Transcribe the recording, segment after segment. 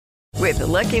With the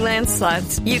Lucky Land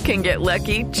Slots, you can get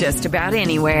lucky just about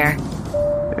anywhere.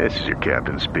 This is your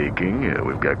captain speaking.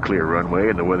 We've got clear runway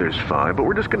and the weather's fine, but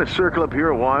we're just going to circle up here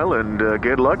a while and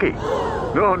get lucky.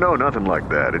 No, nothing like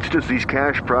that. It's just these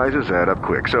cash prizes add up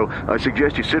quick. So I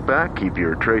suggest you sit back, keep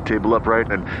your tray table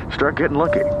upright, and start getting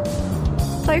lucky.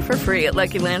 Play for free at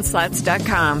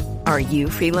LuckyLandSlots.com. Are you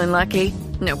feeling lucky?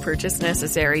 No purchase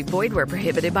necessary. Void where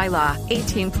prohibited by law.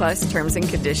 18+ terms and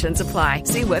conditions apply.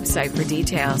 See website for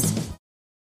details.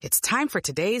 It's time for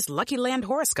today's Lucky Land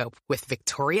horoscope with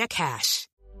Victoria Cash.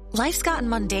 Life's gotten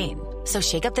mundane, so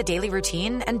shake up the daily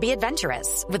routine and be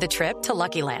adventurous with a trip to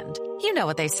Lucky Land. You know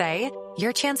what they say.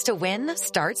 Your chance to win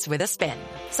starts with a spin.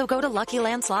 So go to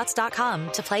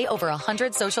LuckyLandSlots.com to play over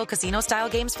 100 social casino-style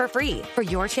games for free for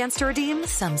your chance to redeem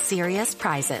some serious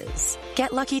prizes.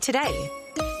 Get lucky today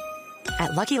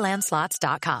at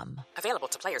LuckyLandSlots.com. Available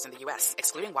to players in the U.S.,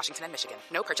 excluding Washington and Michigan.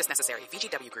 No purchase necessary.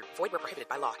 VGW Group. Void where prohibited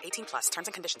by law. 18+. Terms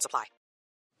and conditions apply.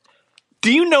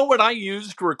 Do you know what I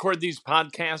use to record these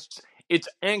podcasts? It's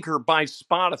Anchor by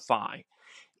Spotify.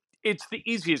 It's the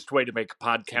easiest way to make a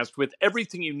podcast with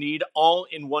everything you need all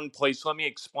in one place. Let me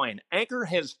explain. Anchor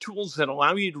has tools that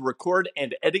allow you to record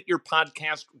and edit your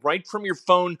podcast right from your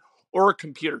phone or a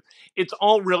computer. It's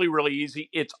all really, really easy.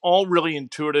 It's all really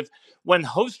intuitive. When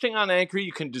hosting on Anchor,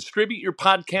 you can distribute your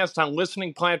podcast on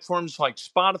listening platforms like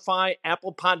Spotify,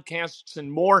 Apple Podcasts,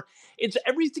 and more. It's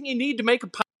everything you need to make a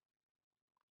podcast.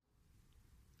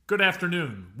 Good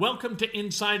afternoon. Welcome to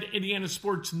Inside Indiana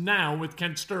Sports Now with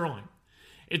Kent Sterling.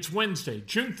 It's Wednesday,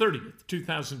 June 30th,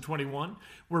 2021.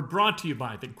 We're brought to you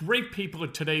by the great people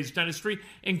at Today's Dentistry,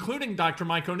 including Dr.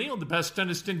 Mike O'Neill, the best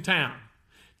dentist in town.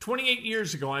 28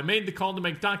 years ago, I made the call to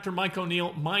make Dr. Mike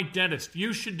O'Neill my dentist.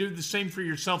 You should do the same for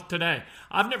yourself today.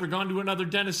 I've never gone to another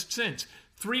dentist since.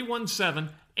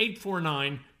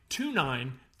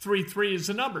 317-849-2933 is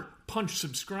the number. Punch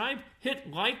subscribe, hit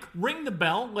like, ring the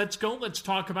bell. Let's go. Let's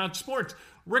talk about sports.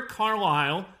 Rick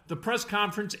Carlisle, the press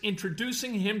conference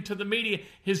introducing him to the media,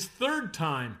 his third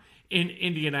time in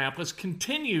Indianapolis,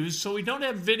 continues, so we don't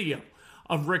have video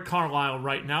of Rick Carlisle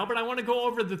right now, but I want to go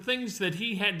over the things that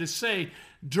he had to say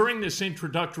during this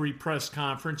introductory press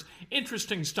conference.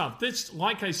 Interesting stuff. This,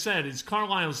 like I said, is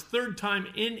Carlisle's third time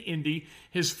in Indy.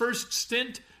 His first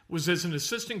stint was as an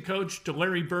assistant coach to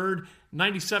Larry Bird,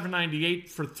 97-98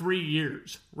 for 3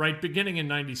 years, right, beginning in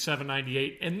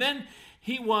 97-98. And then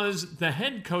he was the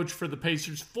head coach for the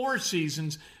Pacers 4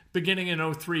 seasons, beginning in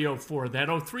 03-04. That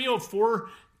 03-04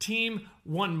 team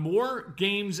won more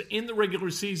games in the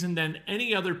regular season than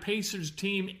any other Pacers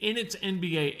team in its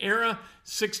NBA era,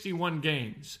 61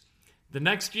 games. The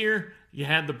next year, you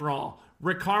had the brawl.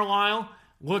 Rick Carlisle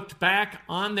looked back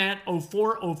on that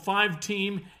 04-05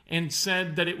 team and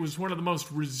said that it was one of the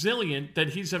most resilient that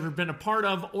he's ever been a part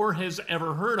of or has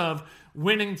ever heard of,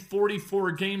 winning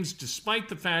 44 games despite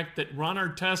the fact that Ron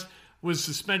Artest was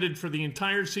suspended for the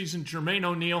entire season, Jermaine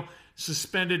O'Neal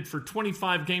suspended for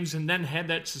 25 games and then had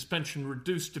that suspension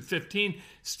reduced to 15.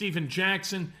 Stephen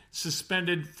Jackson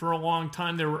suspended for a long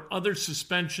time. There were other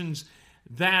suspensions.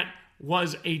 That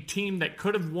was a team that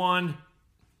could have won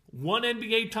one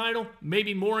NBA title,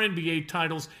 maybe more NBA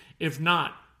titles, if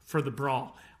not for the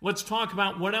brawl. Let's talk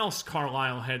about what else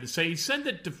Carlisle had to say. He said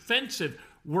that defensive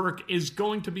work is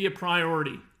going to be a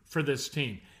priority for this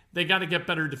team. They got to get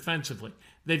better defensively.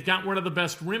 They've got one of the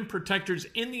best rim protectors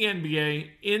in the NBA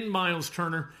in Miles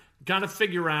Turner. Got to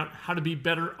figure out how to be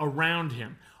better around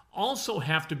him. Also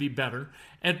have to be better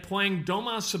at playing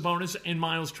Domas Sabonis and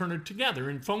Miles Turner together.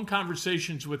 In phone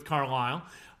conversations with Carlisle,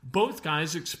 both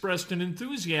guys expressed an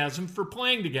enthusiasm for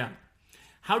playing together.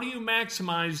 How do you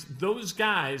maximize those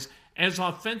guys as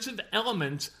offensive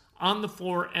elements on the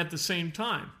floor at the same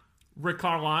time? Rick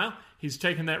Carlisle, he's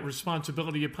taken that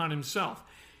responsibility upon himself.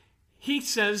 He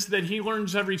says that he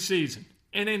learns every season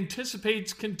and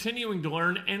anticipates continuing to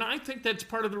learn, and I think that's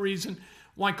part of the reason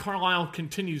why Carlisle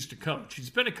continues to coach.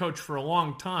 He's been a coach for a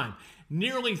long time,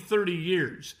 nearly 30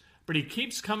 years, but he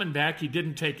keeps coming back. He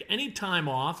didn't take any time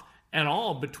off at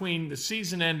all between the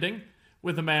season ending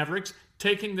with the Mavericks,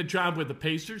 taking the job with the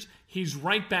Pacers. He's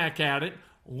right back at it,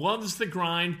 loves the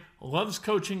grind, loves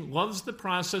coaching, loves the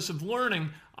process of learning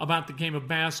about the game of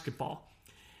basketball.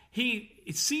 He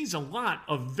sees a lot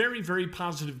of very, very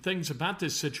positive things about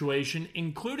this situation,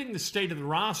 including the state of the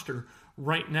roster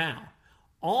right now.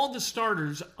 All the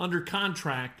starters under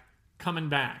contract coming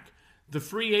back. The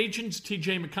free agents,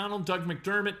 T.J. McConnell, Doug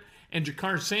McDermott, and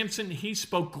Jakar Sampson, he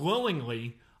spoke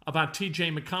glowingly about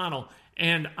T.J. McConnell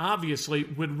and obviously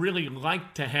would really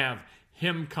like to have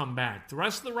him come back. The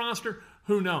rest of the roster,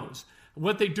 who knows?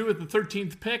 What they do with the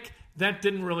 13th pick, that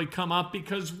didn't really come up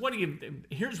because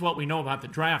here's what we know about the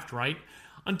draft, right?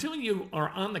 until you are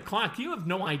on the clock, you have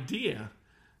no idea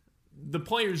the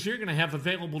players you're going to have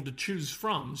available to choose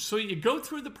from. So you go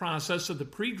through the process of the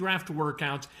pre-draft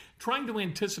workouts, trying to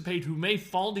anticipate who may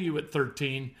fall to you at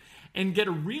 13 and get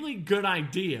a really good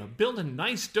idea, build a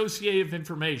nice dossier of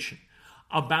information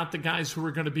about the guys who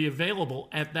are going to be available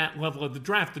at that level of the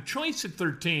draft. The choice at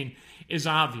 13 is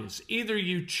obvious. Either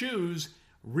you choose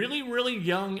really, really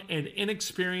young and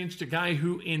inexperienced, a guy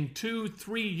who in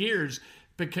 2-3 years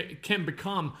can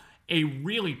become a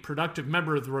really productive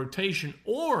member of the rotation,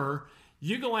 or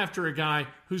you go after a guy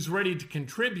who's ready to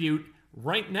contribute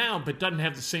right now but doesn't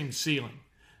have the same ceiling.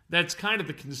 That's kind of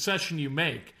the concession you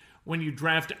make when you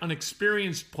draft an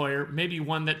experienced player, maybe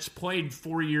one that's played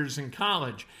 4 years in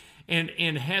college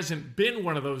and hasn't been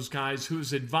one of those guys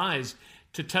who's advised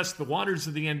to test the waters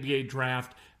of the NBA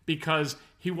draft because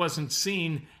he wasn't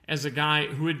seen as a guy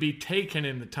who would be taken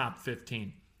in the top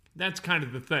 15. That's kind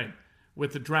of the thing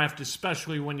with the draft,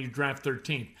 especially when you draft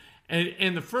 13th.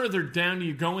 And the further down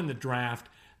you go in the draft,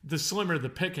 the slimmer the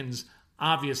pickings.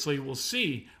 Obviously, we'll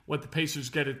see what the Pacers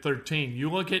get at 13. You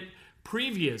look at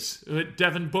previous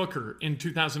Devin Booker in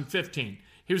 2015.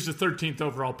 He was the 13th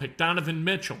overall pick. Donovan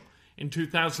Mitchell in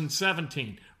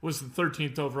 2017 was the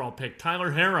 13th overall pick.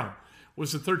 Tyler Herro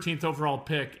was the 13th overall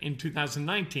pick in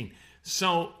 2019.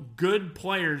 So good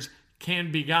players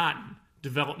can be gotten.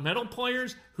 Developmental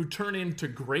players who turn into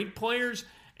great players,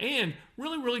 and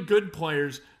really, really good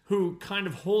players who kind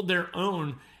of hold their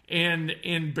own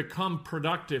and become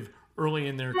productive early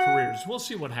in their careers. We'll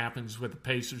see what happens with the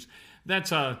Pacers.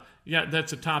 That's a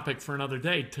topic for another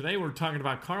day. Today we're talking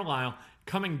about Carlisle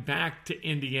coming back to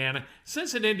Indiana.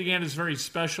 Says that Indiana is very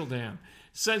special to him.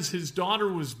 Says his daughter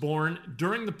was born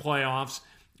during the playoffs,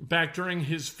 back during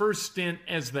his first stint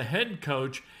as the head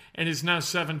coach, and is now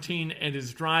 17 and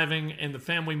is driving, and the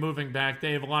family moving back.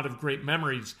 They have a lot of great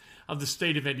memories of the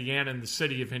state of Indiana and the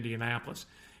city of Indianapolis.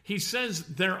 He says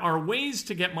there are ways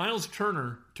to get Miles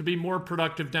Turner to be more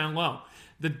productive down low.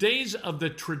 The days of the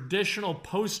traditional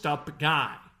post-up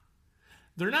guy,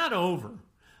 they're not over,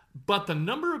 but the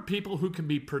number of people who can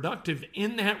be productive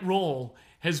in that role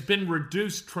has been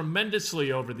reduced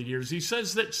tremendously over the years. He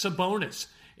says that Sabonis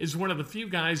is one of the few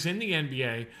guys in the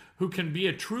NBA who can be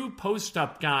a true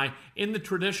post-up guy in the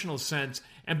traditional sense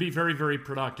and be very, very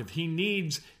productive. He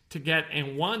needs to get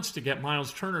and wants to get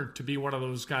Miles Turner to be one of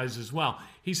those guys as well.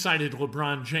 He cited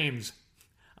LeBron James,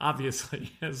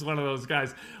 obviously, as one of those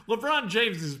guys. LeBron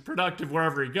James is productive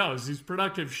wherever he goes. He's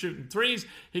productive shooting threes.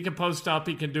 He can post up.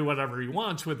 He can do whatever he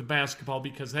wants with the basketball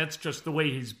because that's just the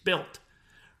way he's built,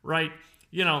 right?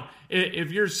 You know,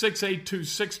 if you're 6'8",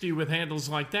 260 with handles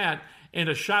like that, and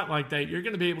a shot like that, you're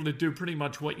going to be able to do pretty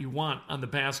much what you want on the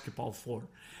basketball floor.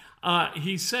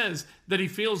 He says that he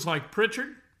feels like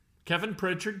Pritchard, Kevin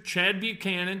Pritchard, Chad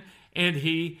Buchanan, and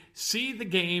he see the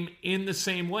game in the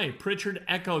same way. Pritchard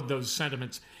echoed those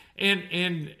sentiments.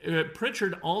 And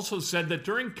Pritchard also said that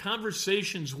during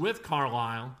conversations with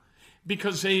Carlisle,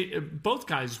 because both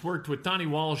guys worked with Donnie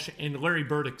Walsh and Larry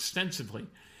Bird extensively,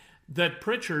 that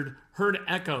Pritchard heard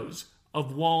echoes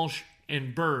of Walsh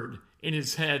and Bird in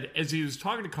his head as he was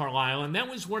talking to Carlisle, and that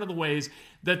was one of the ways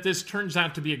that this turns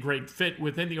out to be a great fit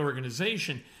within the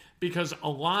organization, because a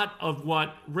lot of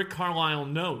what Rick Carlisle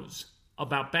knows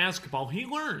about basketball, he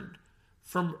learned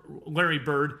from Larry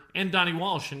Bird and Donnie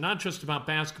Walsh, and not just about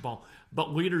basketball,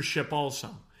 but leadership also.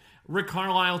 Rick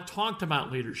Carlisle talked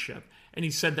about leadership, and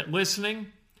he said that listening,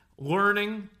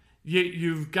 learning,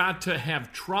 you've got to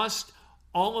have trust.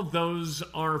 All of those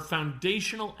are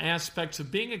foundational aspects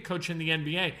of being a coach in the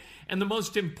NBA and the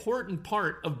most important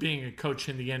part of being a coach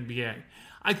in the NBA.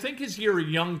 I think as you're a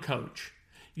young coach,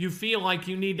 you feel like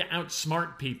you need to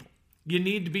outsmart people. You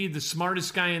need to be the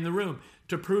smartest guy in the room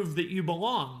to prove that you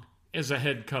belong as a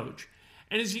head coach.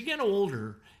 And as you get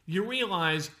older, you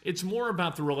realize it's more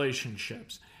about the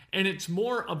relationships. And it's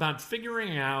more about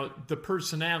figuring out the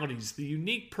personalities, the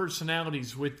unique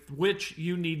personalities with which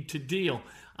you need to deal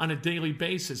on a daily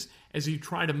basis as you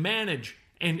try to manage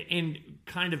and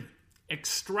kind of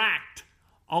extract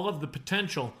all of the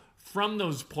potential from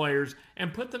those players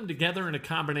and put them together in a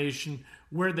combination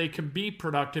where they can be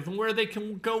productive and where they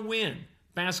can go win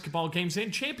basketball games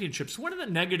and championships. One of the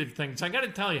negative things, I got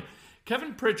to tell you,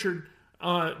 Kevin Pritchard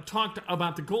talked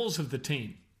about the goals of the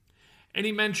team. And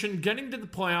he mentioned getting to the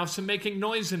playoffs and making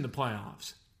noise in the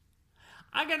playoffs.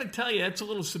 I got to tell you, that's a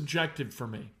little subjective for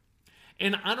me.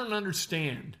 And I don't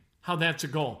understand how that's a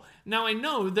goal. Now, I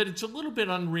know that it's a little bit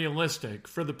unrealistic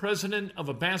for the president of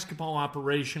a basketball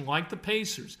operation like the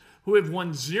Pacers, who have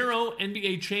won 0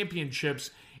 NBA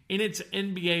championships in its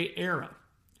NBA era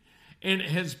and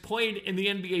has played in the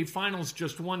NBA Finals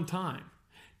just one time,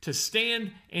 to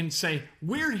stand and say,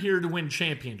 we're here to win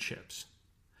championships.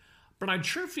 But I'd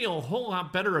sure feel a whole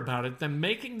lot better about it than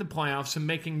making the playoffs and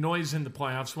making noise in the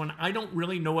playoffs when I don't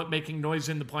really know what making noise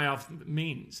in the playoffs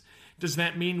means. Does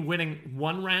that mean winning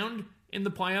one round in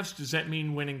the playoffs? Does that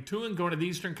mean winning two and going to the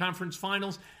Eastern Conference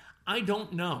Finals? I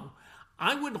don't know.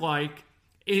 I would like,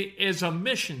 as a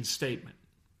mission statement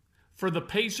for the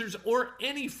Pacers or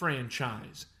any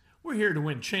franchise, we're here to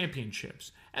win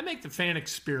championships and make the fan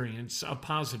experience a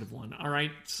positive one, all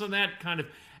right? So that kind of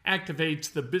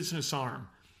activates the business arm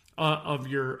of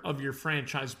your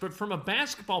franchise. But from a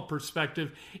basketball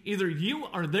perspective, either you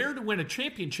are there to win a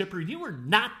championship or you are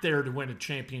not there to win a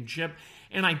championship.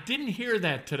 And I didn't hear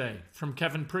that today from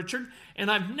Kevin Pritchard,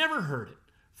 and I've never heard it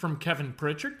from Kevin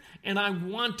Pritchard, and I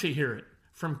want to hear it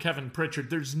from Kevin Pritchard.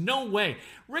 There's no way.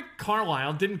 Rick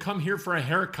Carlisle didn't come here for a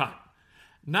haircut.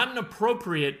 Not an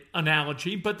appropriate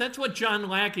analogy, but that's what John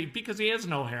Lackey, because he has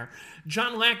no hair,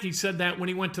 John Lackey said that when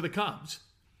he went to the Cubs.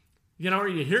 You know, are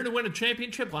you here to win a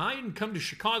championship? Well, I didn't come to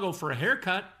Chicago for a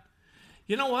haircut.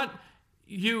 You know what?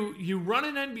 You run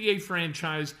an NBA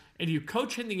franchise and you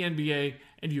coach in the NBA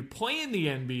and you play in the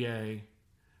NBA,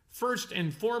 first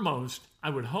and foremost, I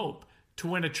would hope, to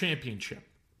win a championship.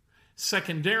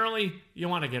 Secondarily, you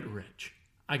want to get rich.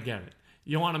 I get it.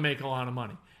 You want to make a lot of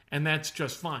money, and that's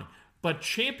just fine. But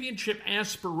championship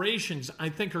aspirations, I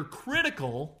think, are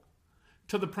critical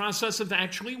to the process of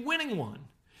actually winning one.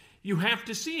 You have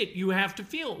to see it. You have to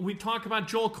feel it. We talk about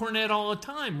Joel Cornette all the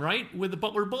time, right, with the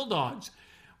Butler Bulldogs,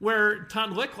 where Todd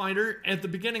Licklider, at the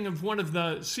beginning of one of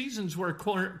the seasons where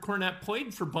Cornette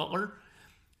played for Butler,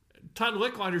 Todd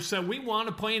Licklider said, we want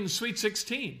to play in the Sweet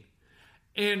 16.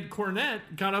 And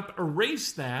Cornette got up,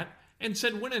 erased that, and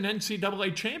said, win an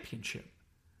NCAA championship.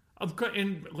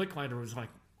 And Licklider was like,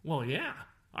 well, yeah,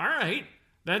 all right,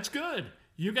 that's good.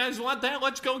 You guys want that?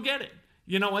 Let's go get it.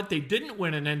 You know what? They didn't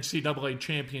win an NCAA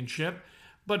championship,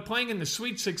 but playing in the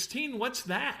Sweet 16, what's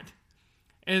that?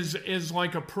 As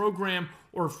like a program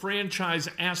or franchise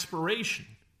aspiration.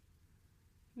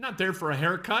 You're not there for a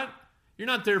haircut. You're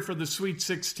not there for the Sweet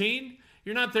 16.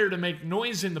 You're not there to make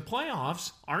noise in the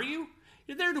playoffs, are you?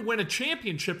 You're there to win a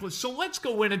championship. So let's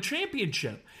go win a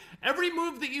championship. Every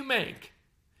move that you make,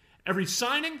 every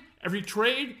signing, every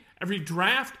trade, every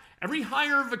draft, every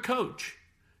hire of a coach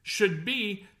should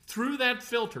be through that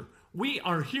filter. We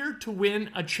are here to win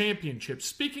a championship.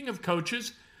 Speaking of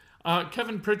coaches,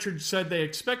 Kevin Pritchard said they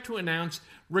expect to announce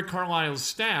Rick Carlisle's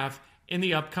staff in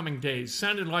the upcoming days.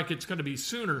 Sounded like it's going to be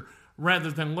sooner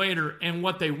rather than later. And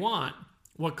what they want,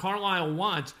 what Carlisle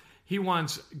wants, he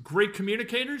wants great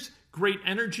communicators, great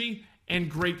energy, and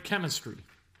great chemistry.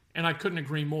 And I couldn't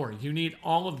agree more. You need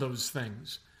all of those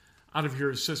things out of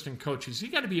your assistant coaches. You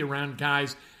got to be around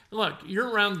guys. Look, you're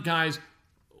around guys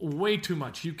way too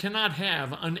much. You cannot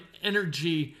have an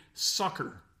energy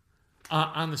sucker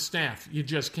on the staff. You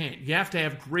just can't. You have to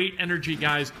have great energy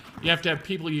guys. You have to have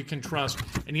people you can trust,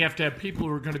 and you have to have people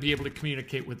who are going to be able to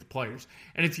communicate with the players.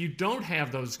 And if you don't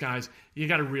have those guys, you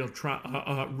got a real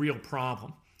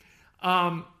problem.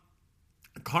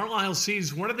 Carlisle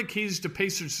sees one of the keys to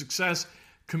Pacers' success: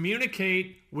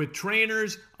 communicate with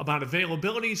trainers about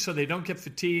availability so they don't get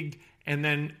fatigued and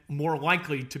then more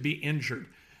likely to be injured.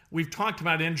 We've talked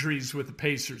about injuries with the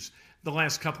Pacers the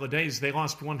last couple of days. They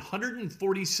lost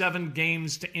 147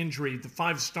 games to injury. The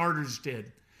 5 starters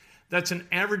did. That's an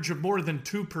average of more than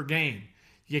 2 per game.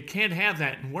 You can't have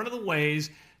that. And one of the ways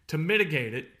to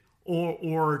mitigate it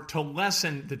or to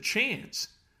lessen the chance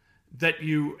that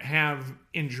you have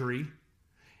injury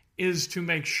is to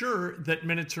make sure that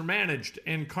minutes are managed.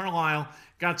 And Carlisle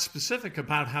got specific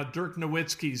about how Dirk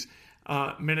Nowitzki's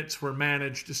minutes were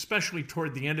managed, especially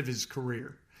toward the end of his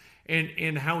career,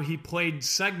 and how he played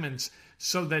segments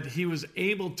so that he was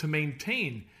able to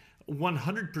maintain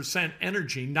 100%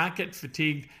 energy, not get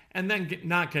fatigued, and then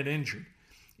not get injured.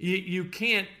 You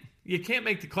can't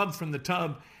make the club from the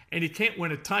tub, and you can't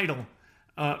win a title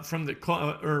from the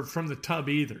club or from the tub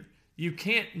either. You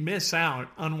can't miss out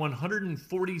on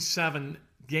 147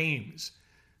 games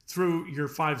through your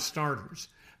 5 starters.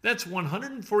 That's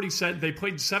 147. They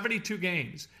played 72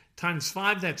 games. Times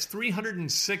 5, that's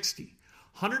 360.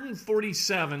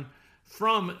 147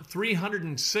 from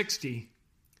 360.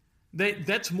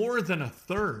 That's more than a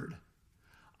third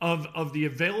of the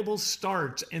available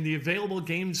starts and the available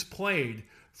games played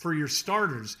for your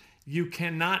starters. You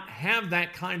cannot have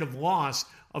that kind of loss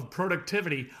of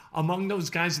productivity among those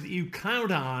guys that you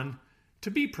count on to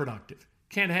be productive.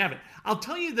 Can't have it. I'll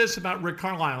tell you this about Rick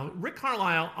Carlisle. Rick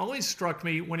Carlisle always struck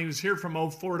me when he was here from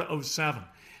 04 to 07.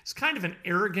 He's kind of an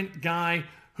arrogant guy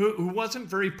who wasn't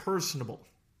very personable.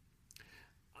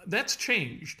 that's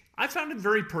changed. I found him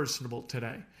very personable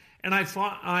today. And I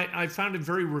found it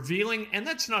very revealing, and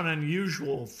that's not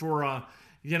unusual for a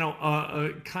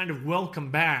kind of welcome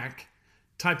back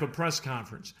type of press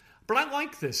conference. But I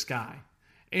like this guy,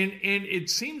 and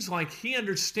it seems like he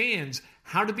understands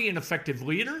how to be an effective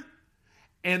leader,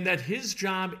 and that his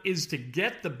job is to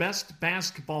get the best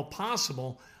basketball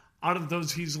possible out of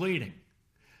those he's leading.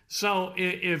 So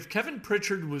if Kevin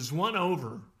Pritchard was won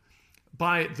over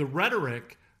by the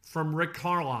rhetoric from Rick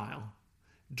Carlisle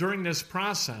during this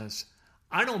process,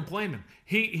 I don't blame him.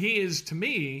 He is, to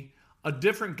me, a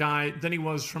different guy than he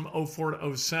was from 04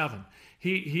 to 07.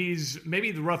 He's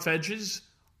maybe the rough edges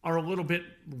are a little bit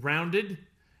rounded,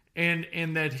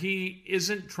 and that he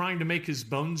isn't trying to make his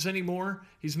bones anymore.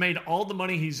 He's made all the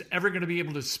money he's ever going to be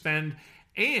able to spend,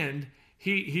 and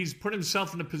he's put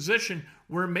himself in a position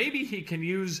where maybe he can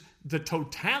use the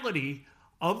totality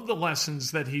of the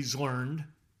lessons that he's learned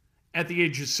at the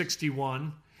age of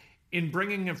 61 in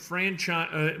bringing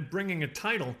a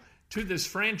title to this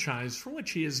franchise, for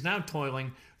which he is now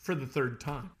toiling for the third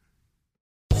time.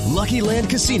 Lucky Land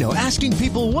Casino, asking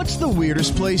people, what's the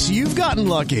weirdest place you've gotten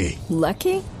lucky?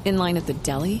 Lucky? In line at the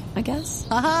deli, I guess?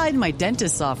 Aha, in my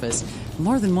dentist's office.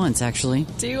 More than once, actually.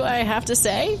 Do I have to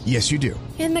say? Yes, you do.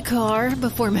 In the car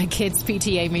before my kids'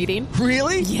 PTA meeting.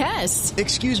 Really? Yes.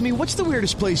 Excuse me, what's the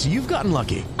weirdest place you've gotten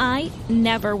lucky? I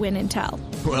never win and tell.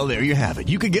 Well, there you have it.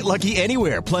 You can get lucky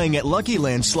anywhere, playing at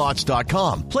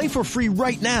LuckyLandSlots.com. Play for free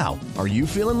right now. Are you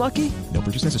feeling lucky? No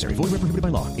purchase necessary. Void where prohibited by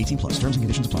law. 18+. Terms and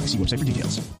conditions apply. See website for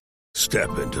details.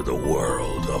 Step into the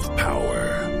world of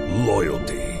power,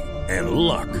 loyalty, and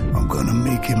luck. I'm gonna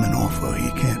make him an offer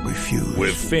he can't refuse.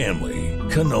 With family,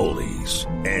 cannolis,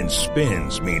 and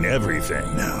spins mean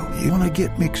everything. Now, you wanna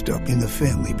get mixed up in the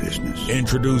family business.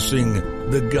 Introducing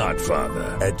The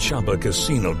Godfather at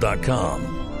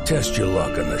ChumbaCasino.com. Test your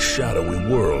luck in the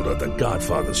shadowy world of The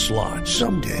Godfather slot.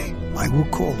 Someday, I will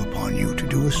call upon you to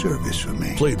do a service for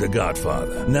me. Play The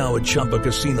Godfather, now at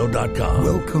ChumbaCasino.com.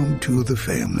 Welcome to the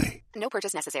family. No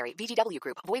purchase necessary. VGW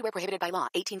Group. Void where prohibited by law.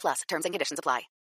 18+. Terms and conditions apply.